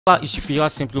Là, il suffira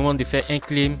simplement de faire un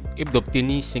claim et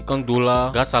d'obtenir 50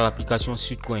 $ grâce à l'application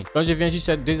Sudcoin. Quand je viens sur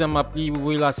cette deuxième appli, vous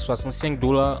voyez là 65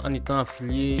 $ en étant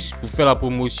affilié pour faire la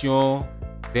promotion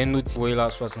d'un autre. Vous voyez là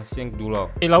 65 $.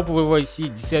 Et là, vous pouvez voir ici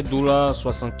 17 $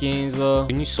 75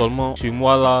 venu seulement ce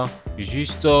mois là,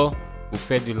 juste pour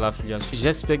faire de l'affiliation.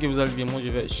 J'espère que vous allez bien. Moi,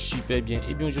 je vais super bien.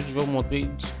 Et bien aujourd'hui, je vais vous montrer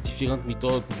différentes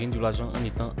méthodes pour gagner de l'argent en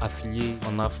étant affilié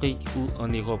en Afrique ou en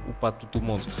Europe ou partout au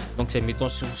monde. Donc ces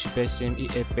méthodes sont super simples et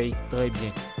elles payent très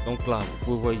bien. Donc là, vous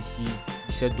pouvez voir ici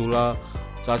 17 $.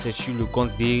 Ça, c'est sur le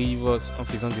compte dérive en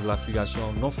faisant de l'affiliation.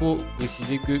 Donc, il faut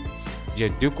préciser que j'ai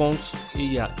deux comptes et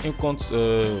il y a un compte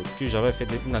que j'avais fait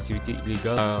une activité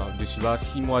illégale. De cela,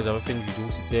 6 mois, j'avais fait une vidéo,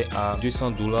 c'était à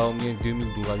 200 $ ou bien 2000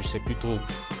 $, je sais plus trop.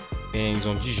 Et ils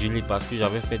ont dû geler parce que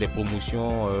j'avais fait des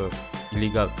promotions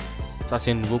illégales. Ça,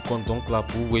 c'est un nouveau compte. Donc là,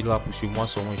 vous voyez là, pour ce mois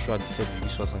seulement, je suis à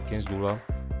 17,75 $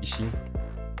 ici.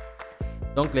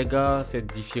 Donc les gars, ces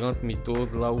différentes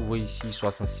méthodes là, vous voyez ici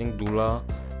 65 $.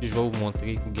 Je vais vous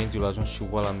montrer pour gagner de l'argent chez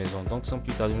vous à la maison. Donc sans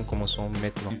plus tarder, nous commençons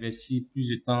maintenant. Investir plus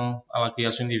de temps à la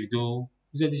création des vidéos.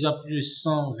 Vous êtes déjà plus de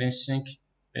 125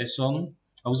 personnes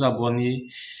à vous abonner.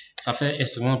 Ça fait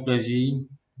extrêmement plaisir.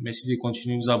 Merci de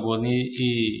continuer à vous abonner.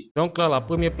 Et donc là, la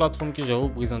première plateforme que je vais vous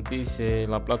présenter, c'est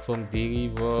la plateforme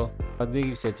Dérive. La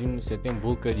Dérive, c'est un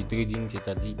broker de trading,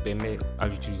 c'est-à-dire permet à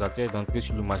l'utilisateur d'entrer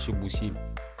sur le marché boursier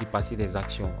et passer des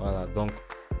actions. Voilà, donc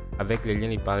avec les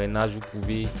liens de parrainage, vous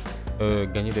pouvez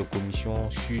gagner des commissions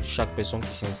sur chaque personne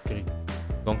qui s'inscrit.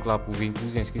 Donc là, vous pouvez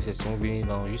vous inscrire, c'est vous venez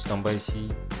dans, juste en bas ici,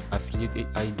 Affiliate et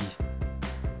ID.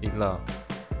 Et là,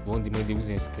 vous demandez de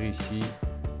vous inscrire ici.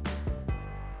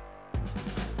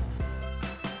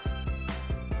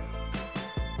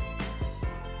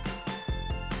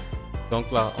 Donc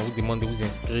là, on vous demande de vous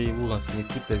inscrire, vous renseignez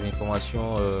toutes les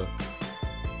informations.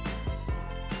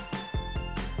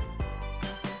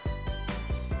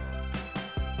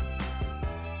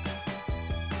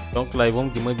 Donc là, ils vont me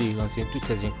demander de renseigner toutes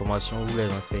ces informations, vous les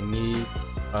renseignez,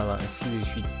 voilà, ainsi de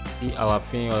suite. Et à la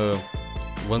fin,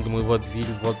 ils vont demander votre ville,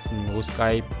 votre numéro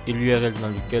Skype et l'URL dans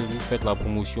lequel vous faites la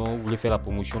promotion. Vous voulez faire la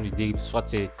promotion du dérive, soit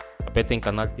ça peut être un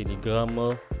canal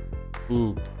Telegram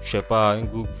ou je sais pas, un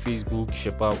groupe Facebook, je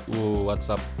sais pas, ou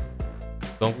WhatsApp.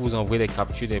 Donc vous envoyez des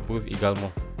captures des preuves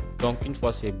également. Donc une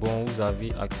fois c'est bon, vous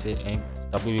avez accès à un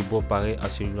tableau de bord pareil à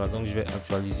celui-là. Donc je vais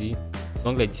actualiser.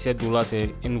 Donc les 17 $,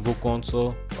 c'est un nouveau compte,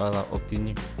 voilà,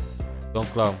 obtenu. Donc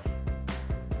là,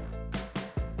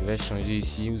 je vais changer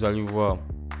ici. Vous allez voir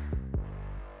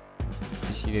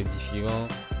ici les différents.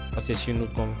 Là c'est sur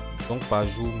notre compte. Donc par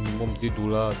jour minimum 2 $, 2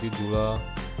 $,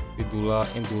 2 $,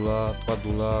 1 $, 3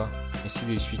 $, ainsi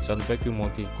de suite. Ça ne fait que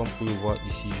monter, comme vous le voyez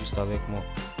ici juste avec moi.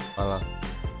 Voilà,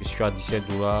 je suis à 17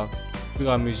 $. Au fur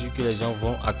et à mesure que les gens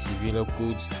vont activer leur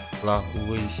code, là vous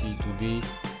voyez ici today,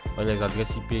 les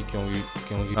adresses IP qui ont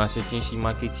eu en section ici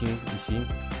marketing ici.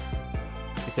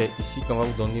 Et c'est ici qu'on va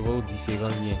vous donner vos différents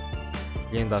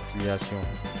liens d'affiliation.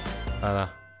 Voilà,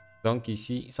 donc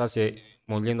ici ça c'est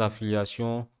mon lien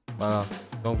d'affiliation. Voilà,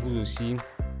 donc vous aussi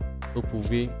vous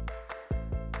pouvez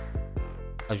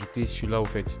ajouter celui-là au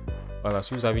fait. Voilà,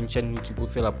 si vous avez une chaîne YouTube pour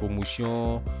faire la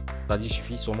promotion, c'est-à-dire il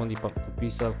suffit seulement de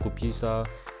copier ça.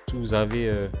 Si vous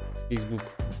avez Facebook,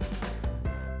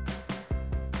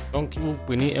 donc vous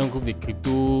prenez un groupe de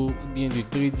crypto ou bien de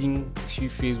trading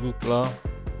sur Facebook là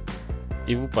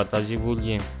et vous partagez vos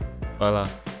liens. Voilà,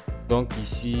 donc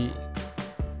ici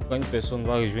quand une personne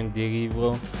va rejoindre Dérive,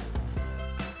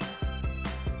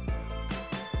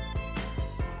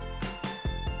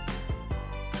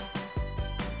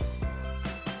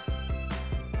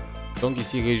 donc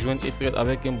ici rejoindre et trade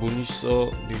avec un bonus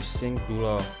de 5 $.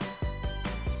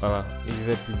 Voilà, et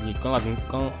je vais publier. Quand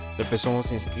les personnes vont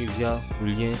s'inscrire via le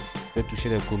lien, je vais toucher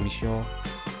des commissions.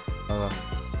 Voilà,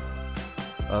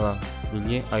 voilà, le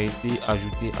lien a été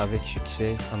ajouté avec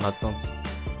succès en attente.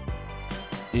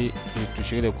 Et je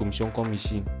toucherai des commissions comme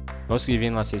ici. Lorsqu'il vient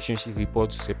dans la section ici, report,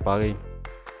 c'est pareil.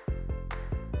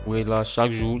 Oui, là, chaque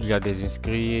jour, il y a des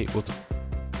inscrits et autres.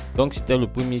 Donc, c'était le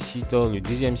premier site. Le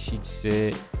deuxième site,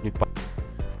 c'est le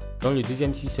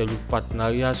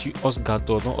partenariat sur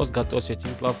HostGator. Donc HostGator, c'est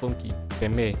une plateforme qui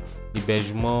permet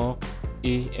l'hébergement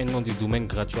et un nom de domaine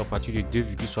gratuit à partir de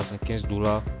 2,75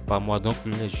 $ par mois. Donc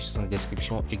le lien est juste en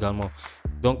description également.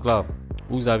 Donc là,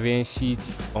 vous avez un site,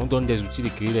 on donne des outils de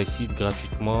créer des sites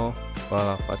gratuitement,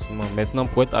 voilà, facilement. Maintenant,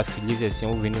 pour être affilié, c'est si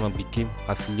vous venez dans Become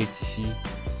Affiliate ici,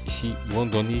 ils vont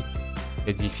donner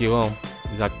les différentes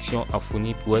actions à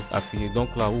fournir pour être affilié.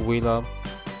 Donc là, vous voyez là,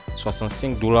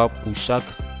 65 $ pour chaque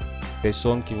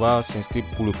personne qui va s'inscrire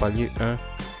pour le palier 1,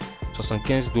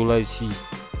 75 $ ici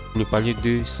pour le palier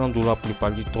 2, 100 $ pour le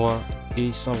palier 3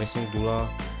 et 125 $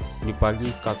 le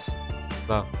palier 4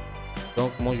 là.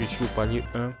 Donc moi je suis au palier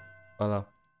 1, voilà.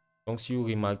 Donc si vous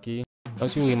remarquez,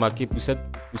 pour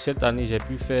cette année, j'ai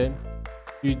pu faire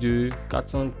plus de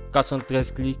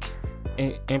 413 clics,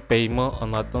 un paiement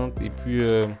en attente et puis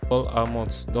all amount.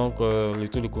 Donc le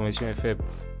taux de conversion est faible.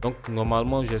 Donc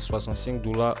normalement j'ai 65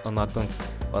 $ en attente,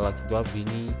 voilà, qui doivent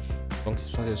venir. Donc ce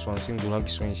sont ces 65 $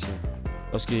 qui sont ici.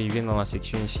 Lorsqu'ils viennent dans la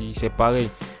section ici, c'est pareil.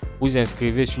 Vous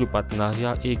inscrivez sur le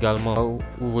partenariat et également vous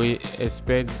ouvrez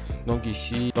expert. Donc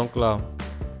ici, donc là,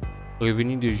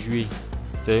 revenu de juillet.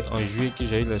 C'est en juillet que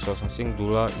j'ai eu les 65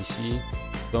 $ ici.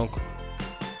 Donc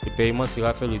le paiement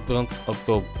sera fait le 30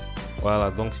 octobre. Voilà,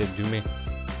 donc c'est demain.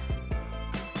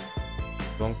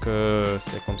 Donc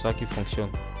c'est comme ça qu'il fonctionne.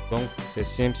 Donc c'est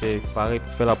simple, c'est pareil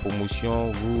pour faire la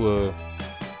promotion. Vous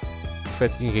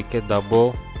faites une requête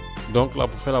d'abord. Donc là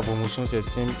pour faire la promotion c'est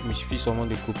simple, il me suffit seulement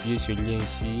de copier ce lien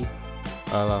ici.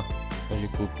 Voilà, donc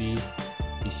je copie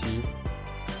ici.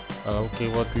 Alors vous créez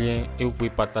votre lien et vous pouvez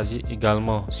partager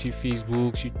également sur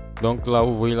Facebook. Donc là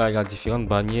vous voyez là il y a différentes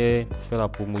bannières pour faire la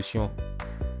promotion.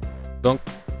 Donc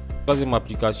troisième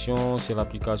application, c'est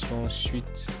l'application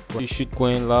Suite.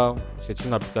 Coin là, c'est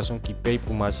une application qui paye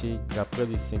pour marcher. Il y a près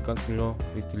de 50 millions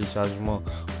de téléchargements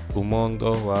au monde.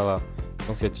 Voilà,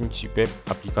 donc c'est une super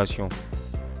application.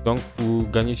 Donc pour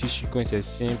gagner sur Suite, c'est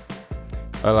simple.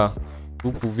 Voilà,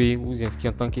 vous pouvez vous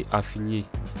inscrire en tant qu'affilié.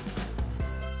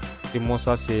 Et moi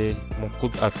ça c'est mon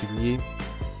code affilié.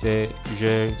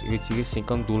 J'ai retiré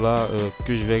 50 $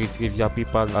 que je vais retirer via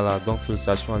PayPal. Voilà, donc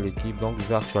félicitations à l'équipe. Donc je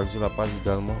vais actualiser la page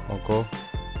également encore.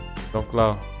 Donc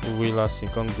là vous voyez là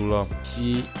 50 $.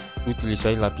 Si vous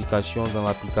téléchargez l'application, dans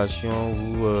l'application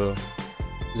vous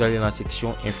allez dans la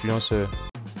section influenceur.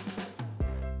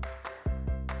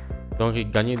 Donc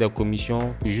gagner des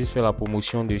commissions pour juste faire la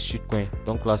promotion de Suitecoin.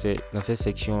 Donc là c'est dans cette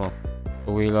section là.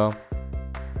 Vous voyez là.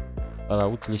 Voilà,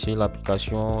 vous téléchargez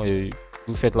l'application et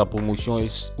vous faites la promotion et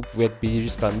vous pouvez être payé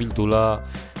jusqu'à 1000 $.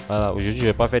 Voilà, aujourd'hui je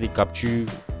vais pas faire des captures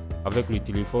avec le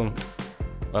téléphone.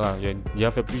 Voilà, j'ai déjà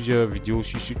fait plusieurs vidéos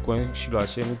sur Suitecoin sur la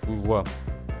chaîne. Vous pouvez voir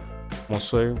mon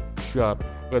seuil, je suis à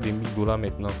près de 1000 $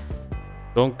 maintenant.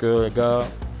 Donc les gars,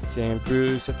 c'est un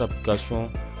peu cette application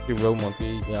que je vais vous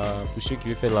montrer. Il y a pour ceux qui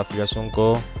veulent faire de l'affiliation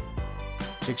encore,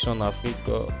 ceux qui sont en Afrique,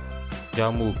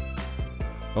 Jammo.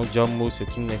 Donc Jammo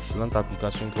c'est une excellente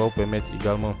application qui va vous permettre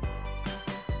également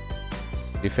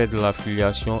de faire de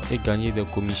l'affiliation et gagner des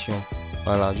commissions.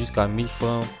 Voilà, jusqu'à 1000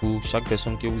 francs pour chaque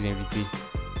personne que vous invitez.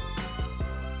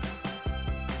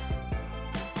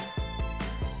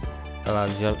 Voilà,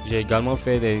 j'ai également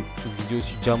fait des vidéos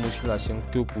sur Jammo sur la chaîne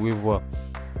que vous pouvez voir.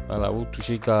 Voilà, vous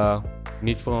touchez qu'à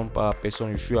 1000 francs par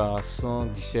personne. Je suis à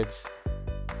 117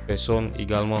 personnes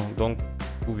également. Donc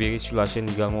vous verrez sur la chaîne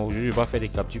également. Aujourd'hui, je vais pas faire des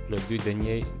captures pour les deux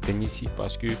derniers sites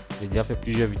parce que j'ai déjà fait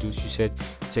plusieurs vidéos sur cette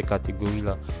catégorie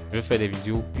là. Je vais faire des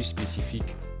vidéos plus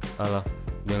spécifiques, voilà,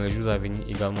 dans les jours à venir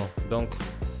également. Donc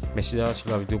merci d'avoir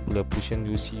suivi la vidéo pour les prochaines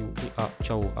vidéos aussi. Et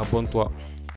ciao, abonne-toi.